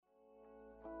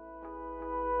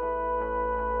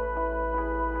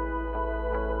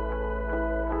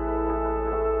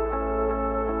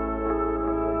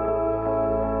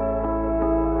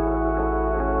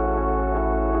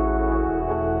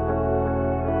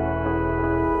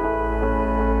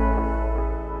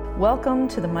Welcome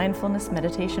to the Mindfulness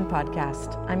Meditation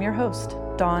Podcast. I'm your host,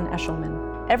 Dawn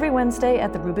Eshelman. Every Wednesday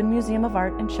at the Rubin Museum of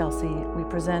Art in Chelsea, we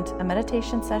present a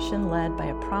meditation session led by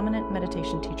a prominent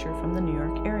meditation teacher from the New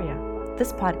York area.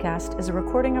 This podcast is a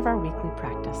recording of our weekly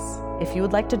practice. If you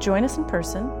would like to join us in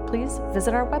person, please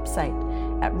visit our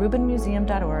website at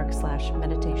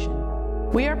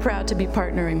rubinmuseum.org/meditation. We are proud to be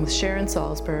partnering with Sharon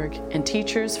Salzberg and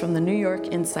teachers from the New York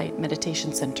Insight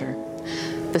Meditation Center.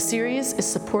 The series is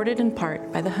supported in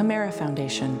part by the Hemera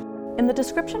Foundation. In the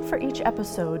description for each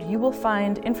episode, you will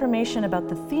find information about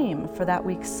the theme for that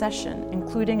week's session,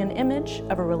 including an image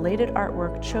of a related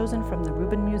artwork chosen from the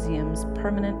Rubin Museum's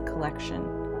permanent collection.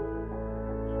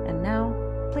 And now,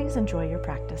 please enjoy your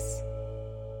practice.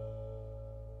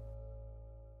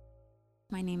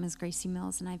 My name is Tracy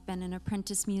and I've been an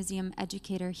apprentice museum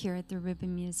educator here at the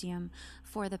Rubin Museum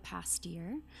for the past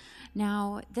year.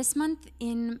 Now, this month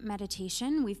in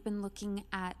meditation, we've been looking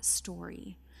at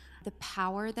story, the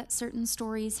power that certain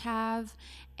stories have,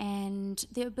 and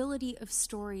the ability of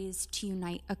stories to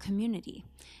unite a community.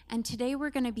 And today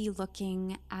we're going to be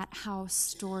looking at how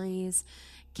stories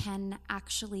can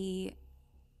actually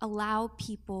allow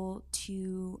people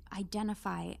to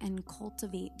identify and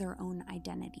cultivate their own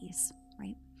identities.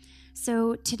 Right.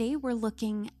 So today we're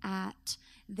looking at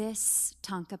this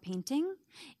Thangka painting.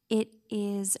 It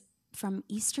is from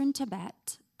Eastern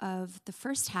Tibet of the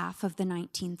first half of the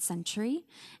 19th century,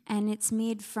 and it's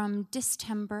made from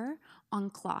distemper on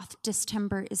cloth.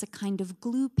 Distemper is a kind of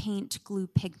glue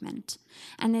pigment,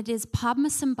 and it is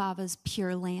Padmasambhava's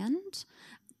Pure Land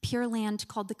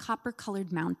called the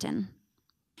Copper-Colored Mountain.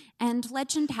 And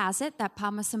legend has it that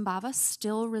Padmasambhava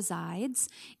still resides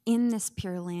in this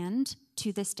Pure Land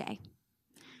to this day.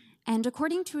 And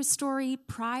according to a story,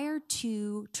 prior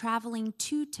to traveling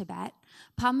to Tibet,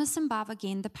 Padmasambhava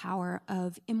gained the power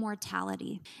of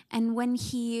immortality. And when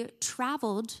he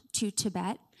traveled to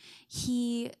Tibet,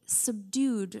 he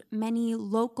subdued many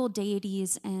local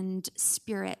deities and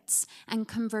spirits and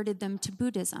converted them to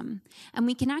Buddhism. And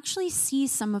we can actually see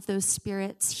some of those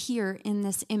spirits here in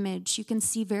this image. You can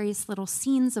see various little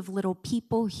scenes of little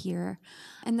people here.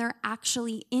 And they're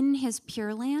actually in his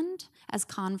Pure Land as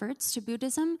converts to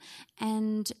Buddhism,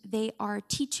 and they are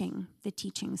teaching the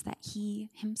teachings that he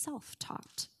himself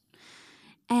taught.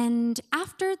 And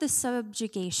after the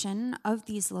subjugation of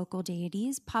these local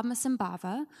deities,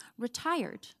 Padmasambhava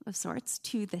retired, of sorts,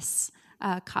 to this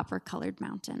copper-colored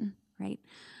mountain, right?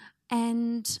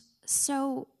 And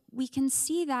so we can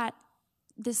see that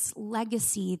this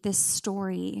legacy, this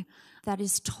story that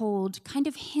is told kind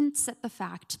of hints at the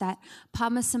fact that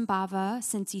Padmasambhava,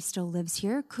 since he still lives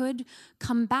here, could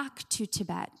come back to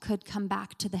Tibet, could come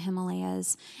back to the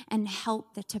Himalayas and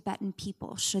help the Tibetan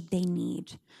people should they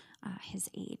need his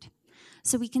aid.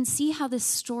 So we can see how this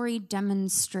story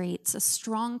demonstrates a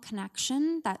strong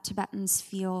connection that Tibetans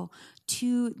feel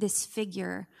to this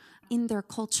figure in their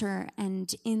culture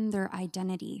and in their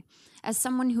identity as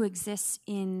someone who exists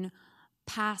in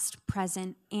past,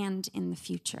 present, and in the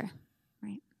future,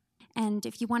 right? And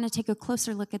if you want to take a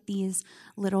closer look at these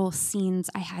little scenes,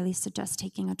 I highly suggest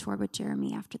taking a tour with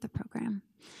Jeremy after the program.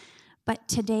 But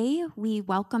today, we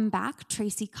welcome back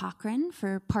Tracy Cochran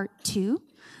for part 2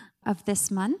 of this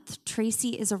month. Tracy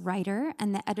is a writer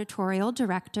and the editorial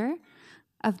director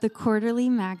of the quarterly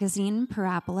magazine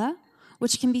Parabola,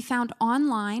 which can be found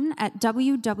online at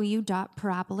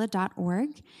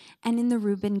www.parabola.org and in the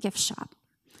Rubin gift shop.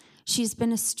 She's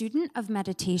been a student of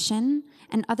meditation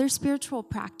and other spiritual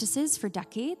practices for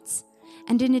decades.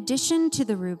 And in addition to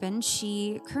the Rubin,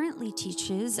 she currently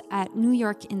teaches at New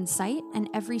York Insight and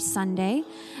every Sunday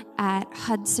at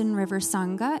Hudson River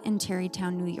Sangha in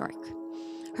Tarrytown, New York.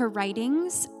 Her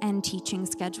writings and teaching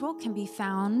schedule can be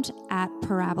found at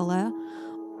Parabola,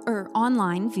 or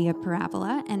online via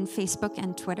Parabola and Facebook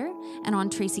and Twitter, and on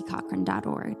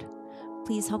tracycochran.org.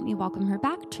 Please help me welcome her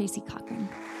back, Tracy Cochran.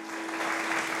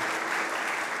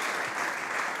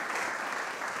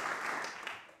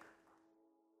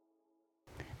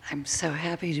 I'm so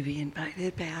happy to be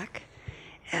invited back,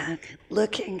 and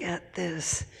looking at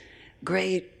this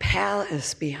great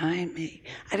palace behind me.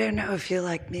 I don't know if you're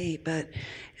like me, but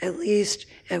at least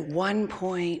at one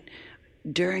point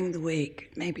during the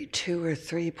week, maybe 2 or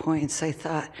 3 points, I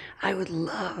thought I would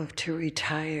love to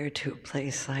retire to a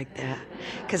place like that.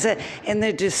 Because in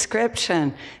the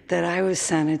description that I was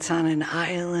sent, it's on an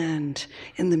island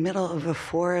in the middle of a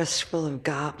forest full of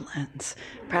goblins,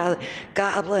 probably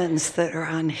goblins that are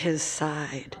on his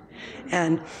side.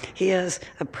 And he has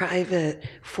a private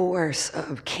force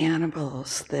of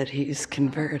cannibals that he's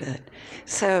converted.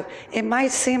 So it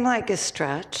might seem like a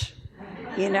stretch,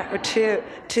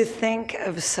 to think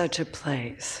of such a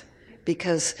place.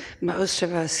 because most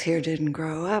of us here didn't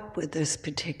grow up with this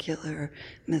particular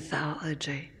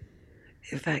mythology,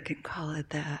 if I can call it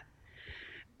that.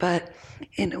 But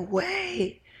in a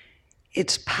way,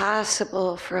 it's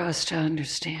possible for us to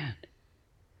understand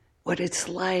what it's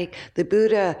like. The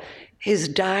Buddha, his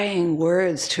dying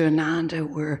words to Ananda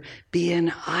were, "Be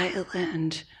an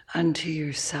island unto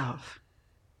yourself."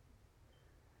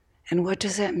 And what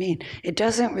does that mean? It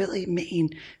doesn't really mean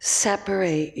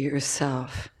separate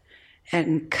yourself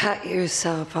and cut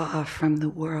yourself off from the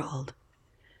world.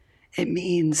 It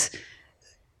means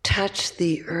touch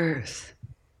the earth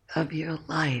of your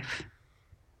life,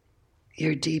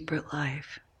 your deeper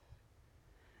life.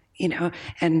 You know,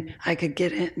 and I could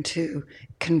get into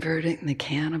converting the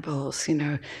cannibals, you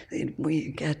know,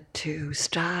 we get to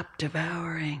stop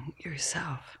devouring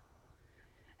yourself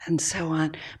and so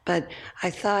on. But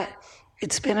I thought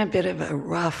it's been a bit of a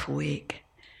rough week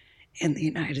in the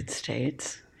United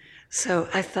States, so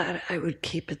I thought I would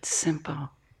keep it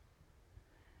simple.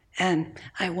 And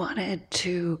I wanted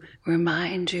to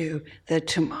remind you that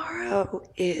tomorrow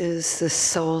is the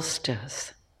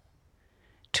solstice.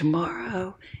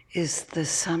 Tomorrow is the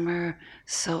summer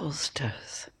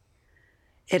solstice.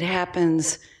 It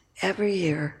happens every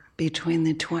year between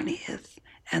the 20th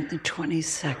and the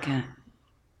 22nd.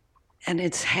 And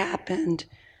it's happened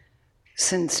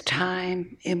since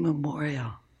time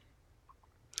immemorial.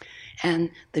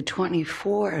 And the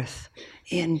 24th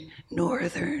in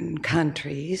northern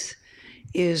countries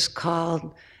is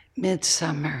called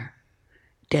Midsummer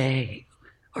Day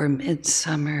or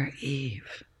Midsummer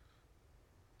Eve.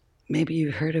 Maybe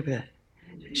you've heard of it.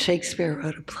 Shakespeare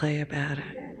wrote a play about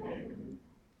it.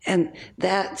 And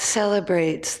that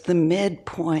celebrates the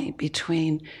midpoint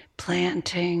between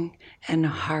planting and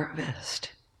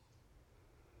harvest.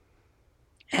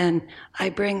 And I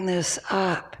bring this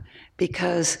up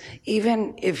because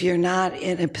even if you're not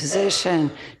in a position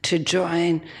to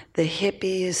join the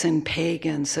hippies and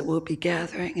pagans that will be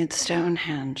gathering at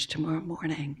Stonehenge tomorrow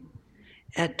morning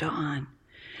at dawn,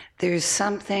 there's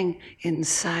something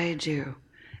inside you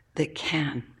that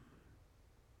can.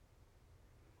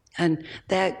 And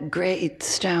that great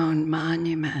stone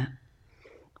monument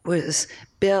was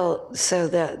built so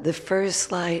that the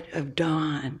first light of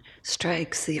dawn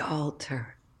strikes the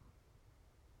altar.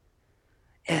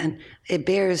 And it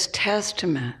bears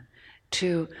testament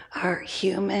to our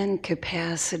human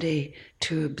capacity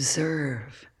to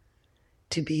observe,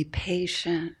 to be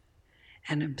patient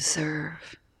and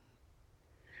observe.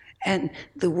 And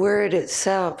the word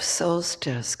itself,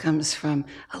 solstice, comes from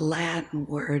a Latin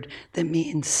word that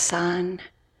means sun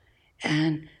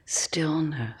and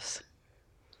stillness.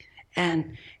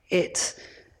 And its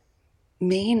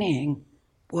meaning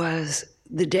was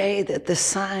the day that the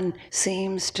sun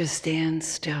seems to stand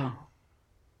still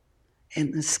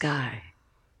in the sky,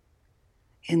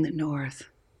 in the north.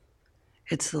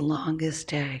 It's the longest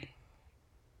day.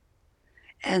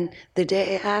 And the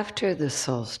day after the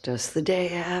solstice, the day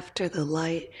after the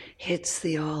light hits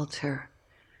the altar,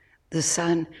 the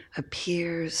sun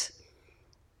appears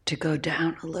to go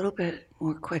down a little bit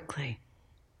more quickly.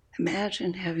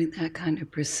 Imagine having that kind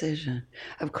of precision.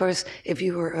 Of course, if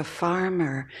you were a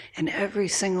farmer, and every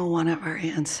single one of our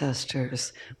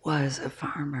ancestors was a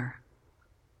farmer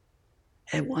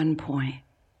at one point,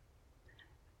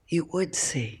 you would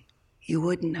see, you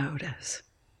would notice.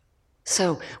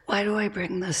 So why do I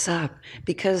bring this up?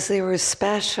 Because there were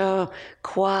special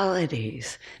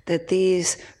qualities that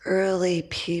these early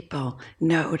people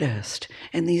noticed.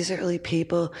 And these early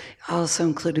people also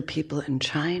included people in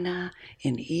China,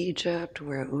 in Egypt,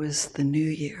 where it was the New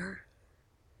Year.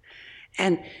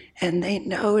 And they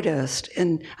noticed,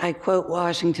 and I quote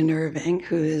Washington Irving,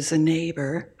 who was a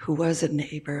neighbor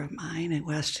of mine in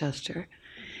Westchester,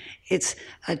 it's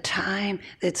a time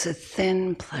that's a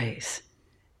thin place.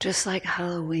 Just like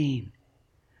Halloween,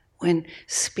 when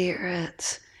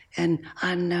spirits and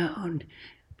unknown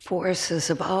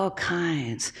forces of all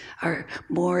kinds are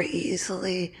more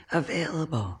easily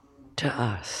available to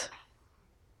us.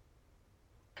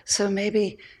 So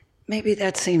maybe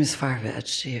that seems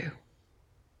far-fetched to you.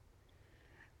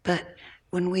 But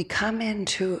when we come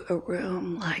into a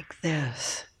room like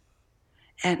this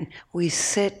and we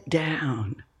sit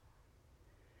down,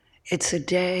 it's a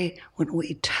day when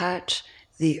we touch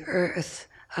the earth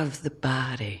of the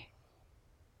body.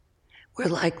 We're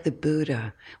like the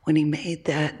Buddha when he made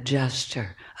that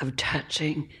gesture of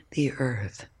touching the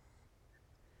earth.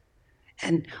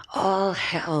 And all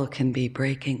hell can be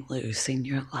breaking loose in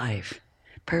your life,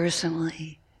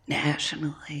 personally,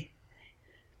 nationally,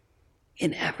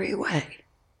 in every way.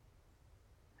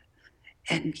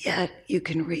 And yet you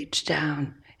can reach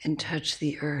down and touch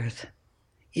the earth.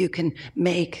 You can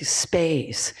make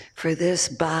space for this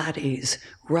body's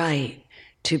right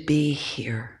to be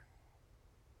here,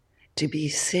 to be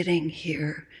sitting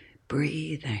here,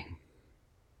 breathing.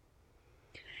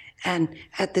 And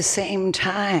at the same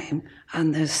time,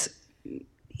 on this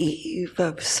eve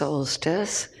of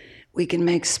solstice, we can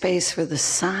make space for the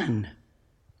sun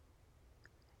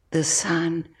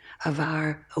of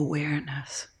our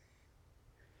awareness.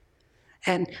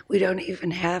 And we don't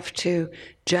even have to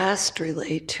just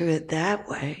relate to it that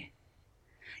way.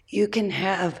 You can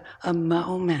have a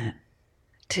moment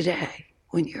today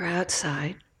when you're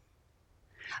outside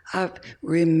of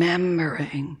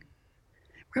remembering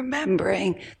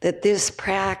that this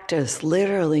practice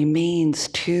literally means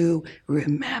to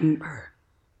remember.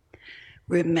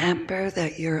 Remember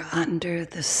that you're under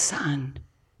the sun.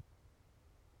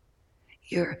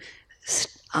 You're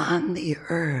on the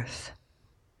earth,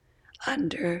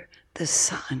 under the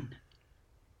sun.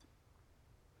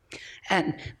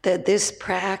 And that this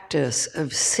practice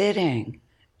of sitting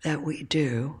that we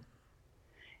do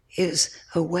is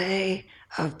a way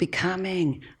of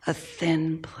becoming a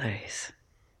thin place.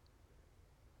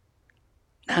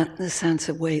 Not in the sense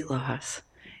of weight loss,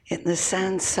 in the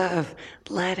sense of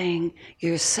letting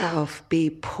yourself be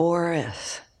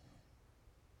porous,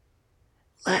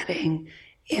 letting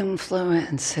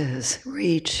influences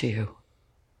reach you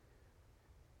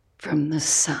from the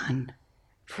sun,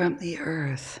 from the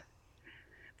earth,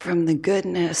 from the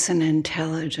goodness and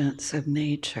intelligence of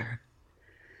nature.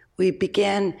 We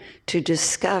begin to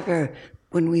discover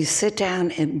when we sit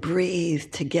down and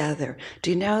breathe together.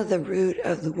 Do you know the root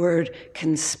of the word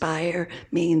conspire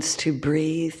means to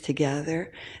breathe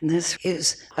together? And this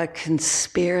is a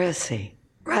conspiracy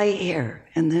right here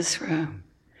in this room,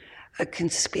 a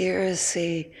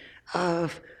conspiracy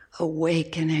of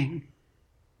awakening.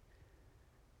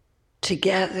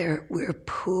 Together, we're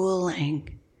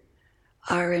pooling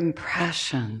our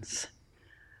impressions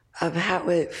of how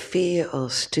it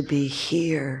feels to be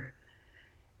here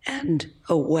and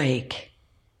awake.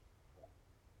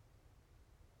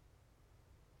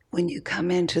 When you come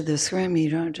into this room,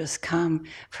 you don't just come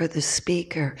for the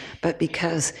speaker, but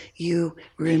because you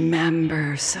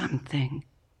remember something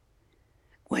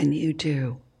when you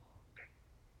do.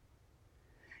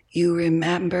 You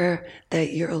remember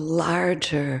that you're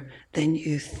larger than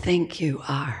you think you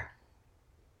are.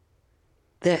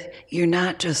 That you're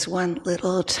not just one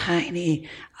little tiny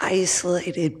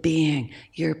isolated being.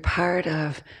 You're part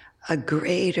of a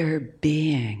greater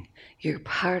being. You're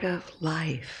part of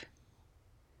life.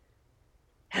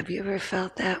 Have you ever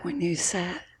felt that when you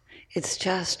sat? It's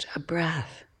just a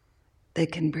breath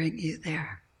that can bring you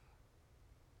there.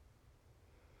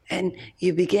 And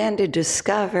you begin to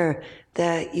discover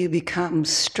that you become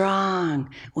strong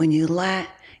when you let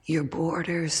your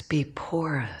borders be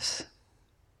porous,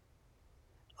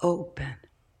 open,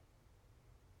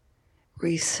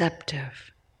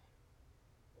 receptive.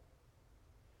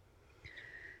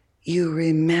 You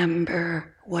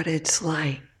remember what it's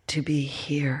like to be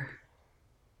here,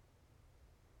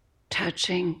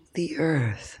 touching the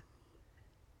earth,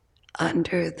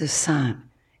 under the sun.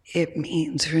 It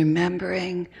means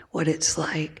remembering what it's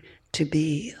like to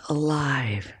be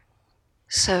alive.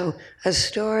 So a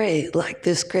story like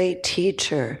this great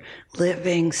teacher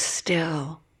living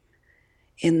still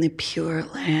in the Pure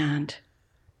Land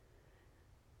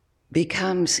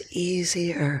becomes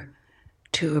easier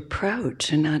to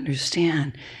approach and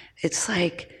understand. It's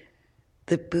like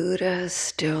the Buddha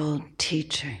still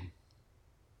teaching.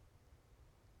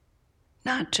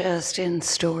 Not just in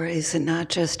stories and not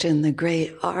just in the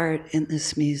great art in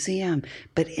this museum,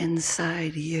 but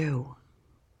inside you.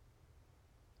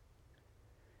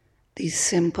 These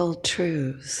simple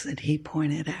truths that he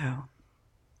pointed out,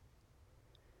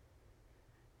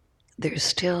 they're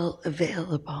still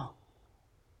available.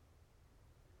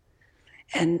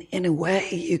 And in a way,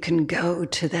 you can go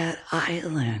to that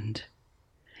island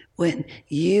when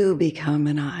you become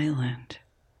an island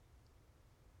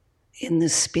in the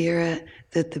spirit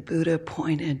that the Buddha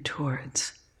pointed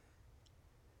towards.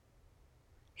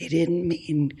 He didn't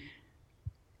mean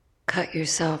cut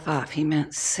yourself off. He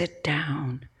meant sit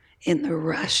down in the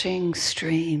rushing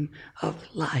stream of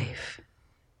life.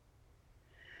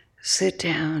 Sit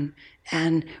down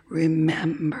and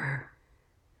remember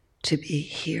to be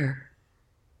here.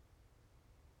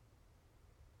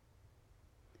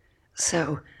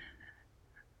 So,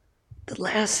 the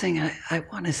last thing I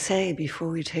want to say before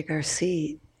we take our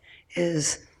seat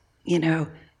is, a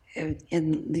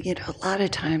lot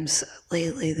of times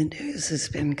lately the news has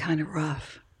been kind of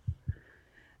rough.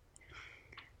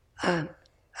 I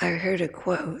heard a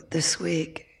quote this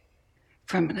week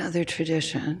from another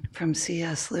tradition, from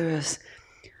C.S. Lewis,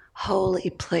 holy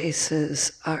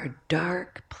places are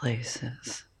dark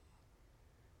places.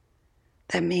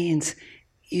 That means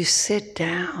you sit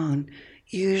down.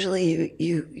 Usually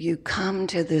you come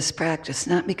to this practice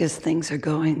not because things are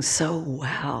going so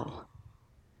well.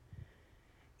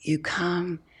 You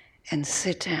come and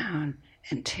sit down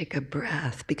and take a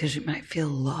breath because you might feel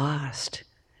lost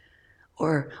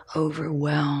or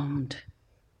overwhelmed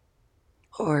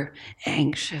or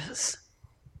anxious.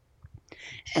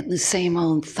 And the same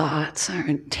old thoughts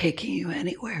aren't taking you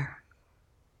anywhere.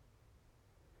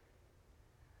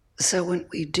 So when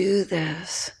we do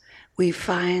this, we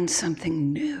find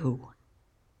something new.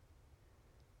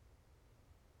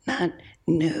 Not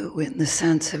new in the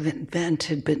sense of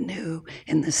invented, but new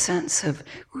in the sense of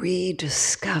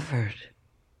rediscovered.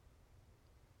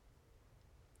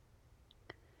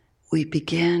 We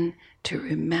begin to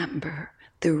remember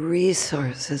the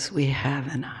resources we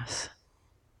have in us.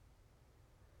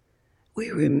 We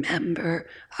remember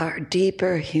our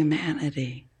deeper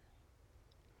humanity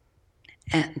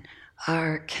and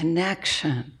our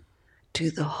connection to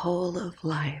the whole of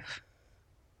life.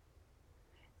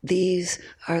 These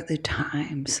are the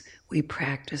times we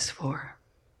practice for.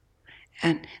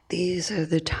 And these are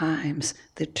the times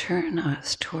that turn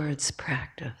us towards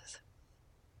practice.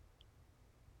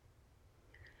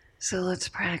 So let's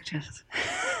practice.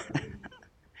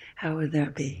 How would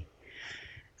that be?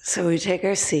 So we take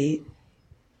our seat,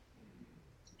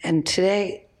 and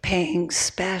today paying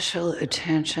special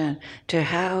attention to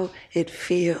how it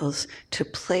feels to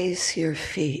place your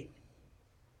feet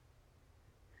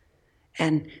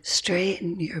and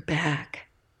straighten your back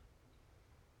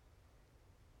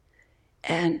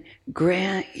and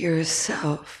grant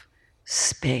yourself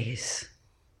space.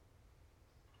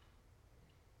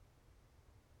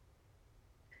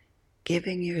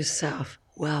 Giving yourself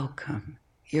welcome.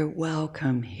 You're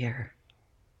welcome here.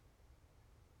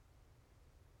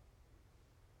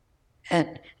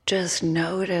 And just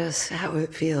notice how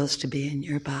it feels to be in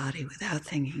your body without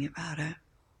thinking about it.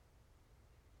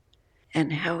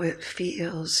 And how it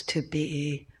feels to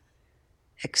be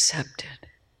accepted.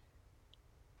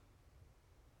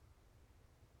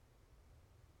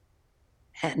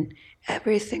 And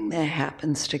everything that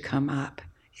happens to come up,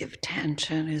 if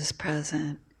tension is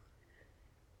present,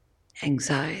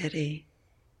 anxiety,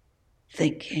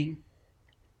 thinking,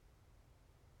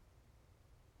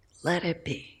 let it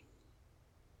be.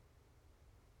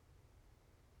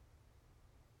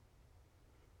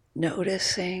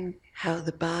 Noticing how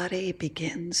the body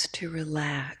begins to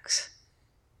relax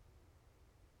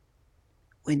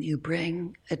when you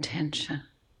bring attention.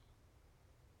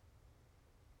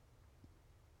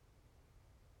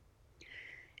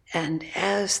 And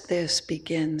as this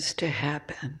begins to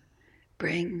happen,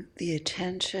 bring the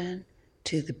attention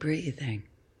to the breathing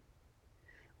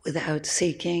without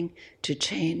seeking to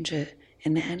change it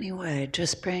in any way.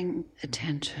 Just bring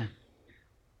attention.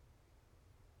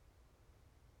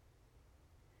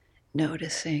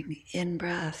 Noticing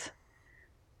in-breath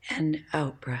and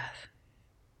out-breath.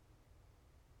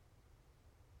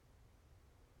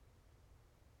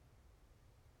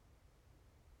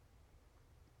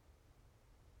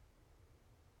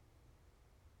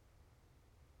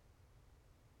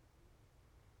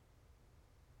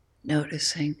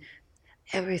 Noticing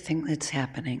everything that's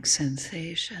happening,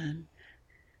 sensation,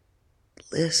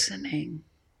 listening,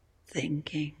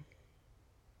 thinking,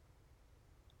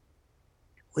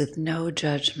 with no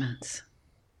judgments.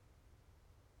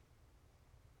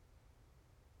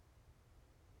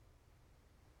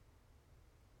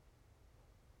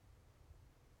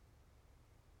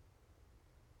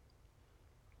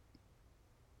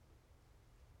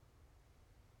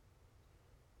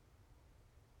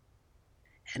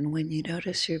 And when you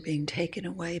notice you're being taken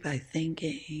away by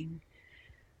thinking,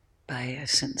 by a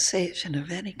sensation of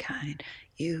any kind,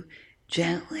 you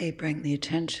gently bring the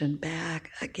attention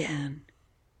back again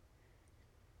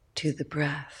to the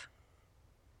breath.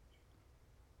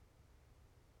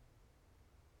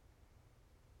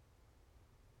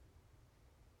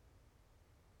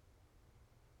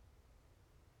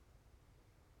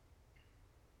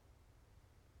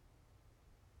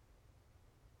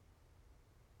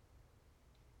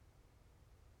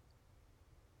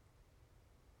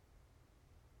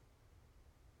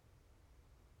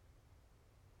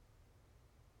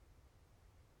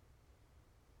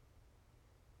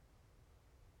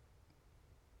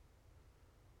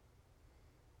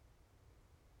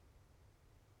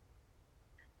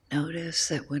 Notice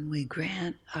that when we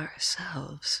grant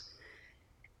ourselves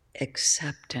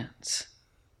acceptance,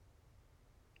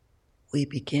 we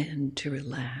begin to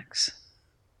relax.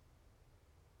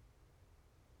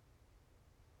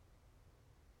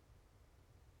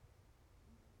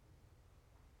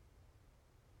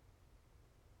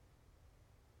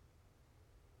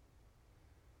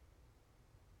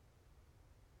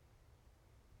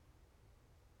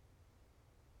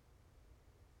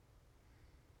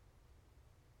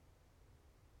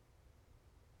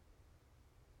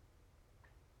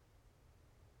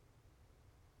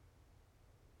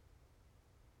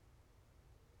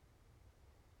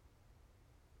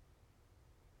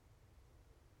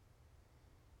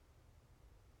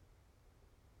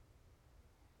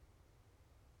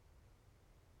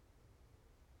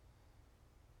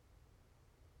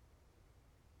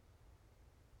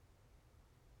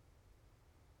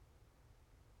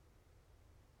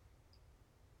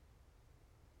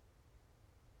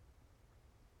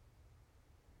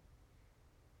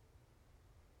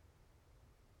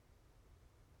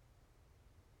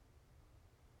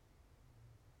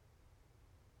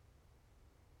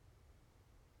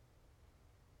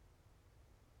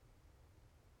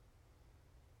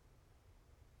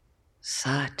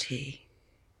 Sati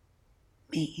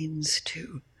means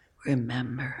to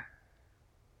remember.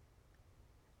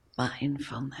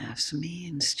 Mindfulness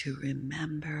means to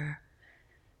remember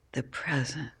the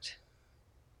present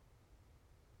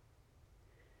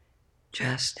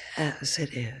just as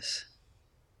it is.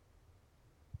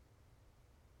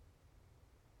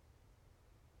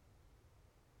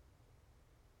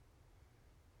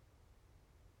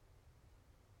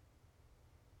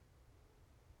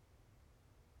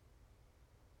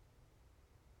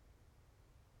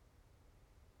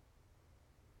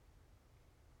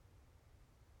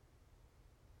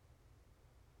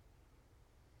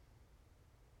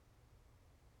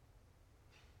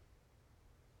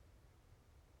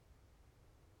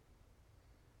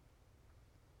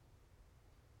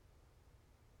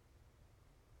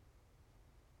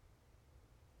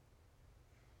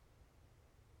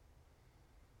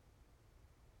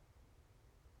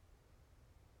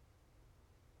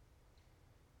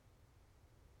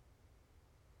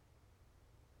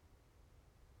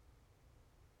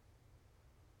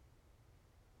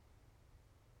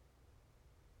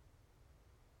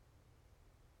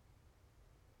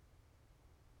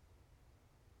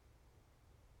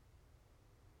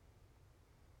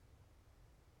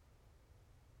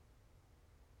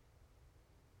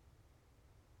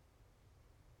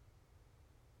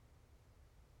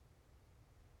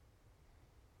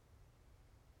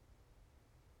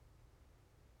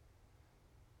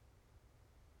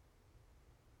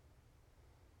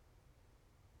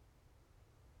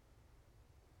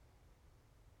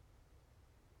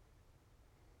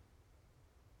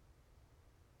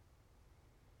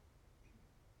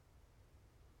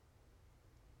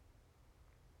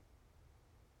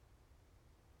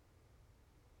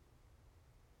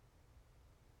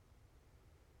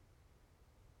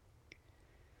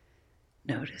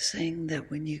 Noticing that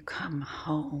when you come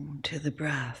home to the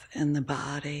breath and the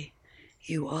body,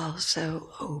 you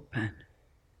also open,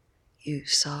 you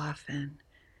soften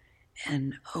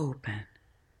and open.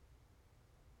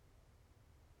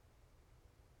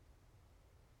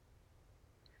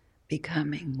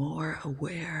 Becoming more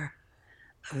aware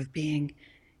of being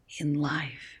in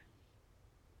life.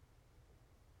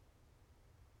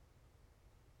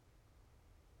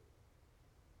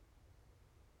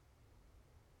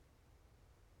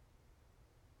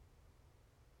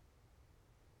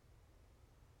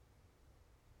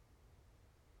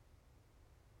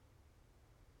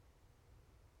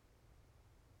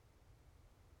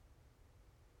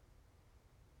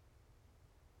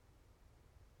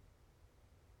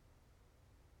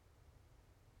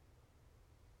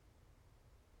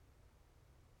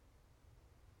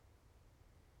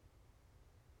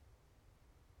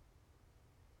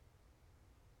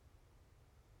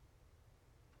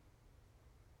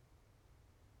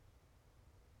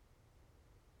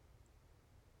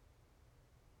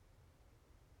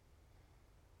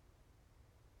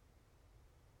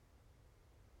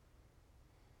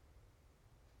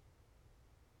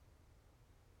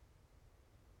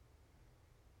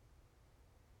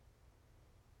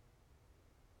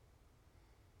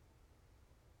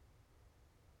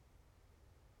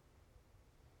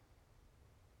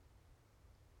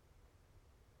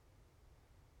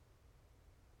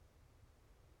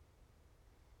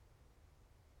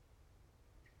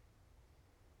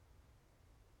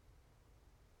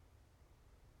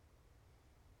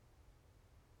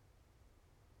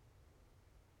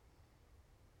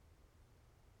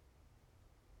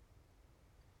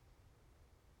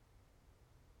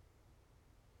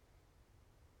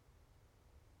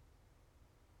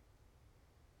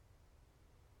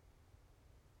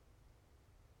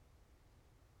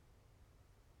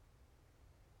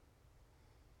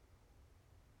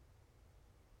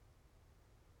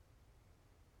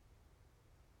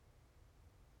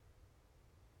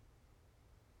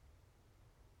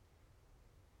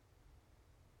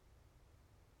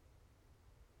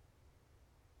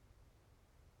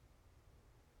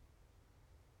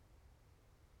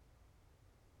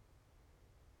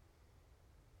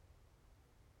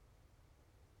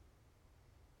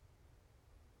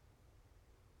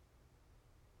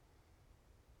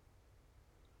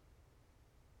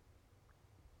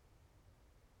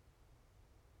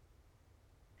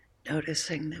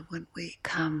 Noticing that when we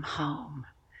come home,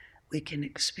 we can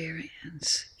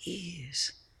experience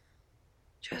ease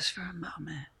just for a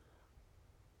moment.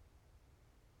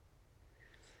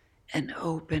 And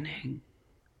opening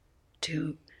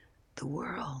to the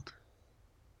world.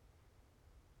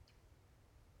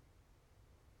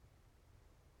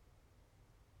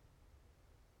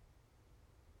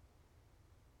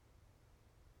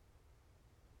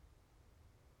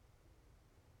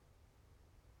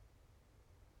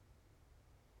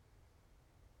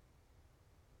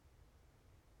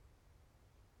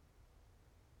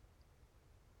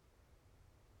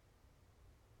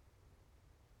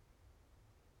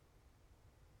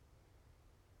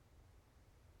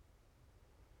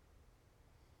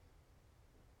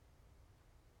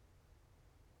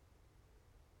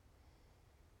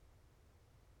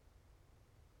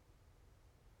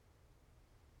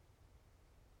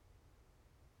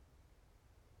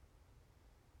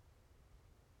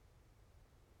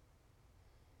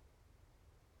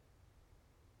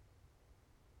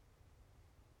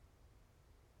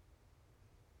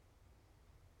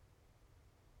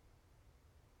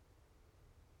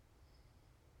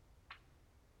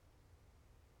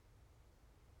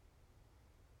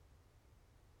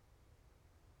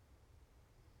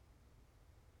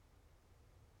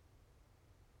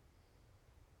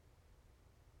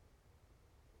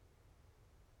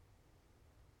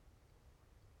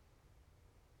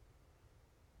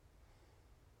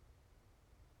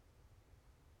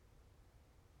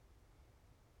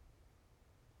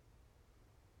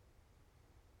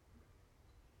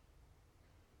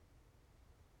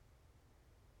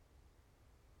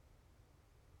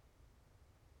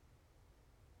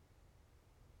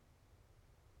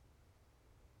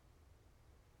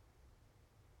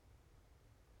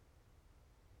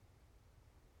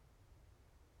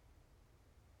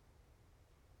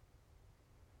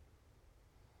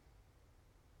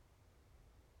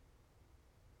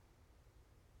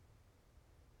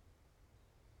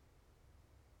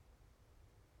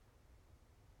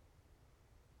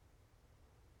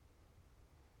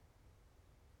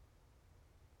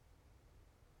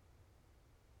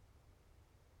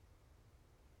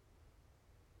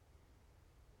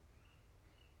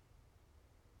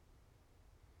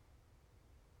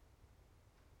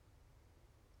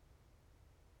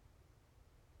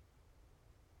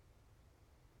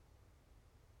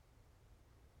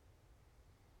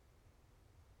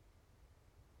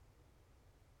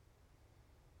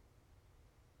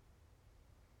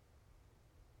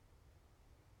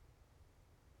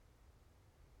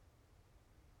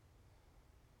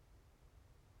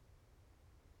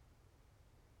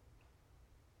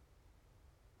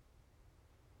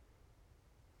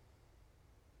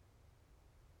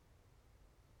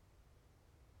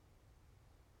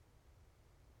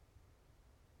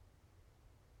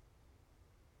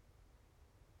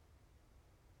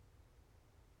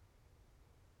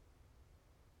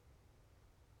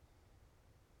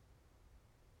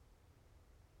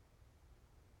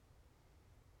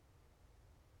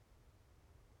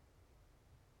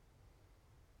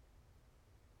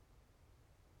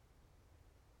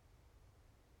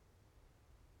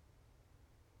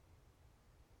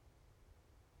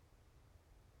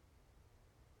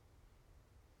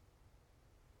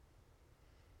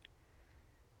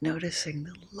 noticing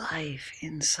the life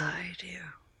inside you,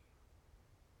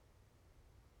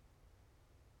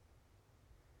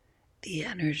 the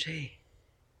energy,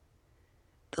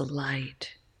 the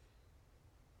light.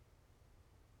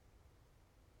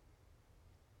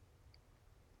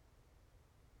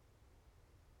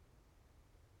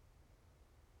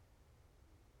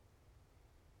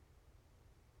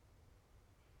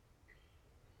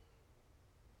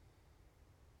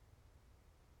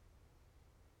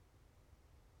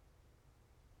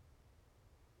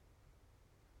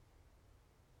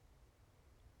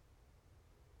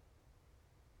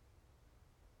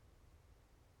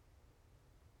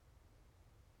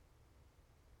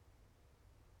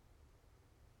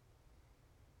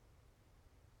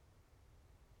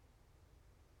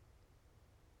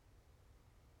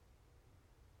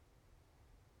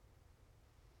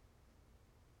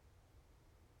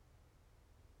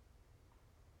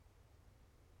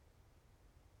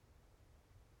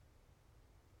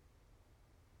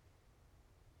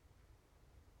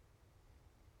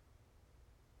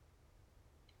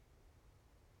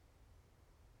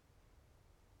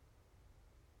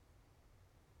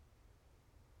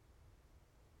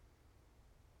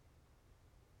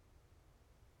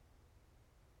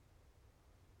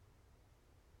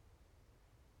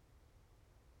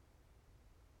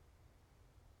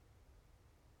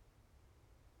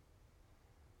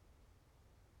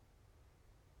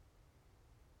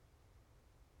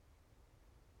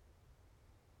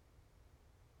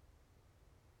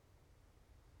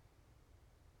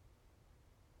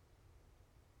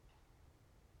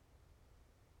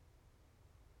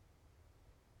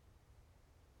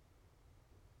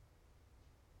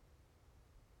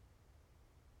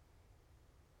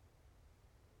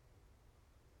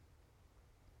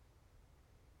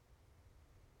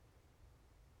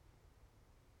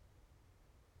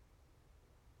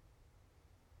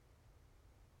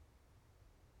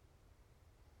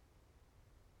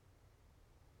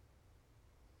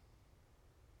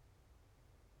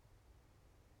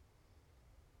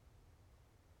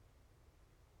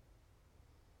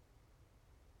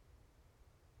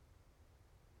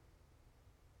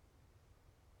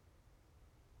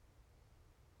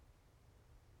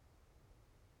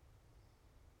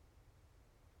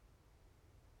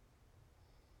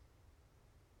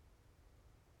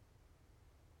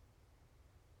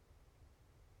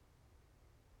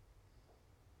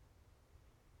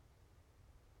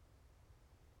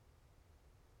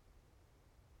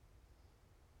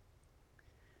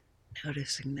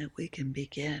 Noticing that we can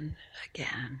begin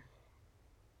again.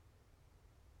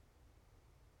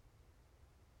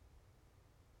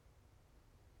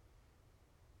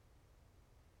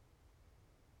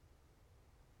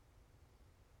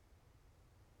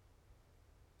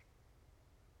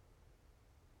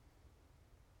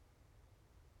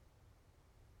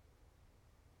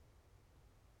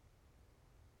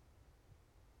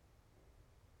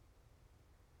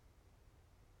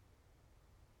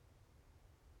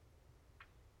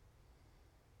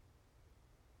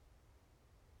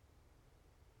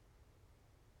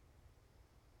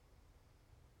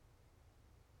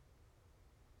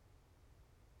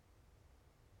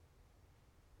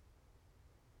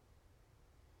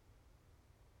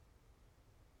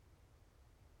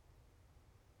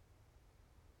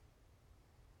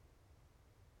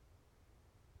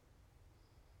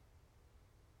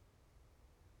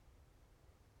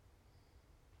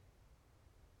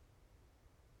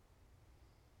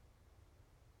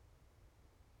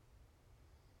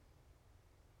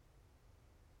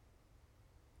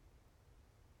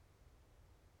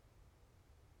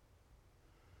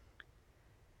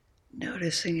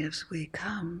 Noticing as we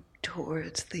come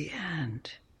towards the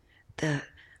end that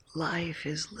life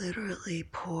is literally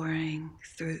pouring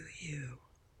through you.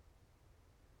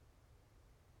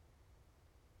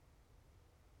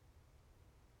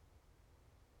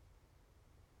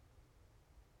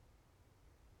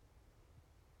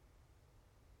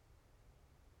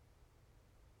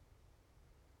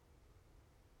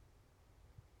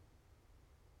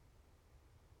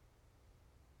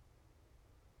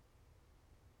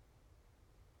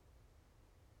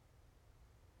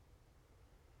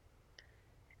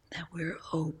 That we're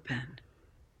open.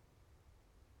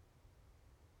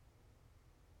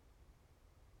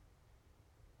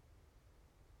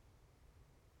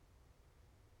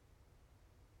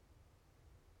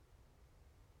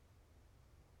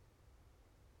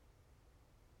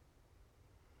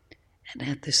 And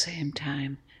at the same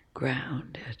time,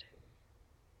 grounded.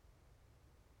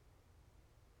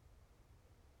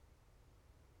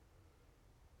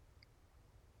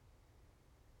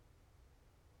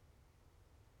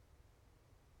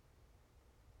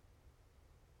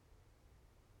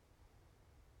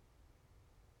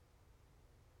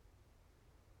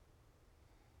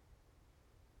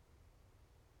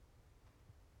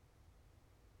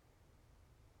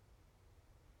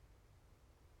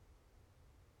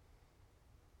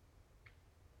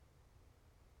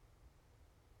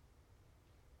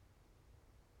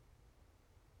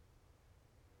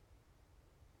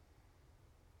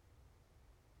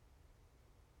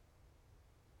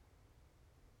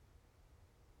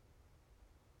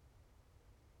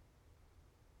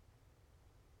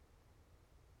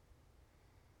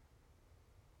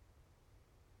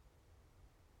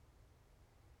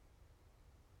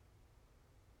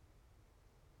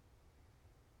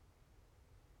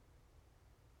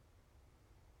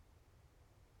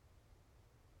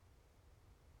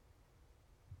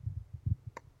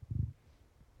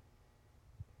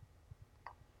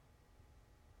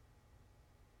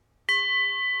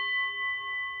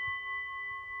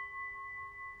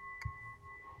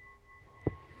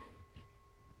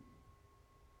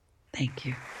 Thank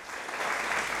you.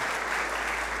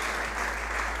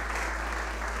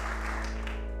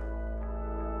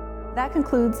 That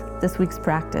concludes this week's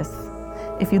practice.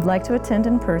 If you'd like to attend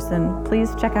in person,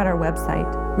 please check out our website,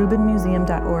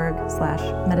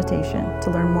 rubinmuseum.org/meditation, to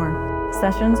learn more.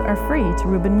 Sessions are free to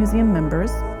Rubin Museum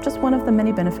members, just one of the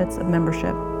many benefits of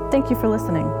membership. Thank you for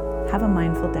listening. Have a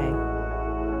mindful day.